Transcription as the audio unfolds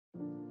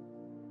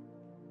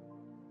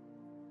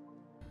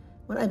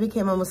When I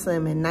became a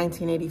Muslim in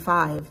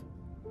 1985,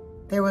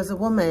 there was a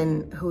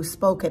woman who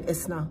spoke at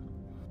ISNA.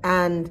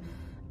 And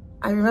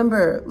I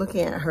remember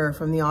looking at her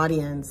from the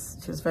audience.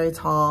 She was very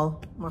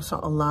tall,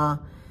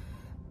 mashallah.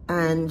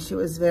 And she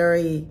was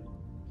a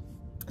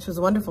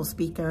wonderful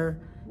speaker,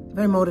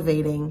 very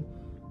motivating.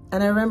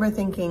 And I remember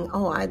thinking,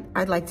 oh,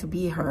 I'd like to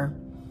be her.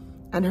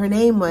 And her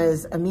name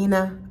was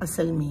Aminah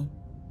Assilmi,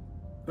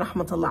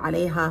 rahmatullah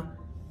alayha.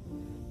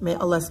 May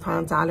Allah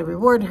subhanahu wa ta'ala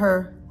reward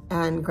her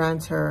and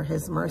grant her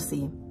his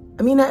mercy.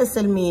 Aminah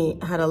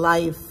Assilmi had a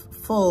life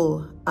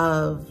full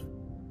of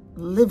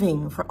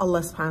living for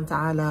Allah subhanahu wa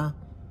ta'ala.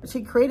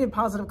 She created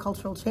positive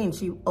cultural change.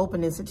 She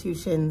opened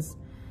institutions,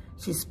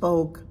 she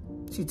spoke,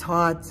 she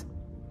taught.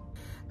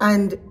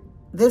 And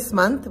this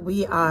month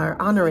we are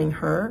honoring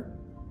her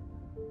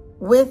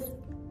with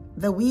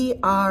the We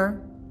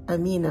Are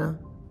Aminah,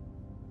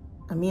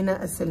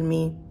 Aminah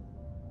Assilmi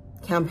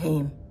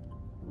campaign.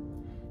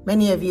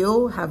 Many of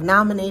you have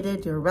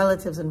nominated your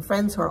relatives and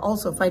friends who are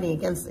also fighting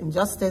against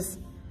injustice,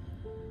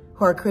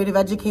 who are creative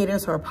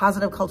educators, who are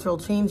positive cultural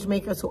change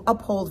makers, who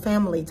uphold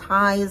family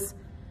ties,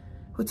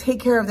 who take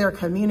care of their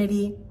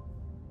community.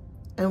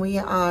 And we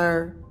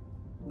are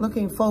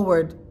looking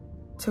forward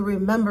to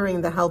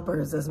remembering the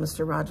helpers, as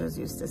Mr. Rogers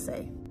used to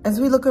say. As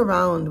we look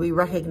around, we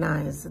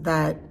recognize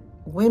that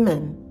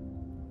women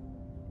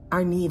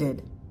are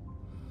needed.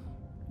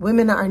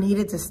 Women are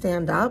needed to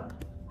stand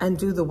up and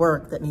do the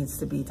work that needs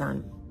to be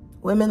done.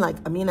 Women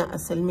like Aminah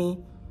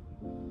Assilmi,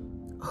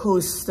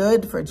 who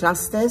stood for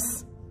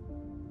justice,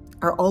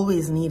 are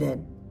always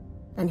needed.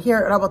 And here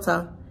at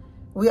Rabata,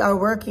 we are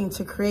working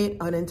to create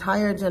an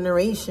entire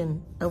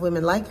generation of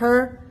women like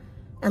her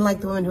and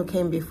like the women who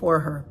came before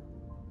her.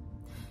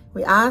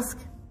 We ask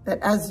that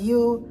as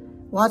you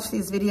watch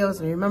these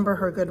videos and remember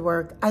her good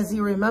work, as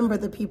you remember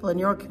the people in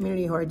your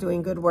community who are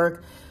doing good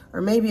work,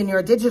 or maybe in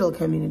your digital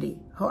community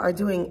who are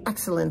doing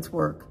excellent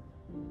work,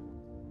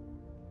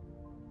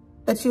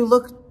 that you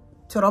look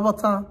to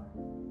Rabata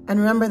and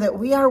remember that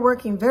we are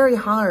working very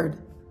hard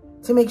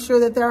to make sure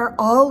that there are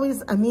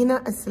always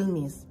Aminah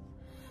Assilmis.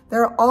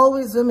 There are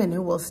always women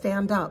who will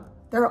stand up.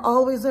 There are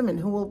always women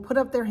who will put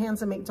up their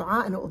hands and make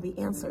dua, and it will be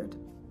answered.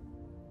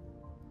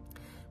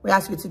 We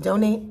ask you to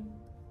donate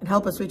and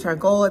help us reach our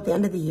goal at the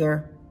end of the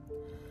year.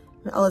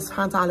 May Allah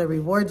subhanahu wa ta'ala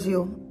reward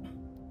you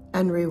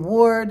and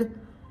reward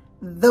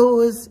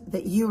those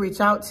that you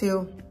reach out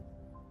to,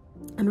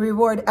 and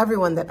reward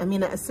everyone that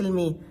Aminah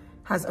Assilmi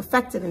has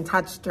affected and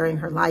touched during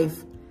her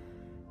life.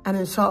 And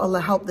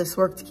inshallah, help this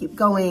work to keep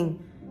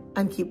going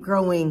and keep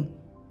growing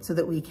so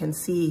that we can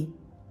see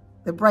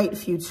the bright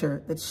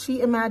future that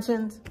she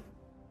imagined,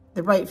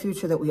 the bright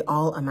future that we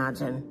all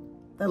imagine,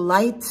 the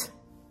light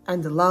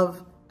and the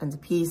love and the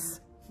peace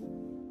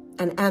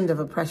and end of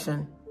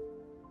oppression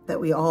that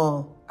we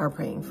all are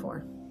praying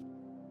for.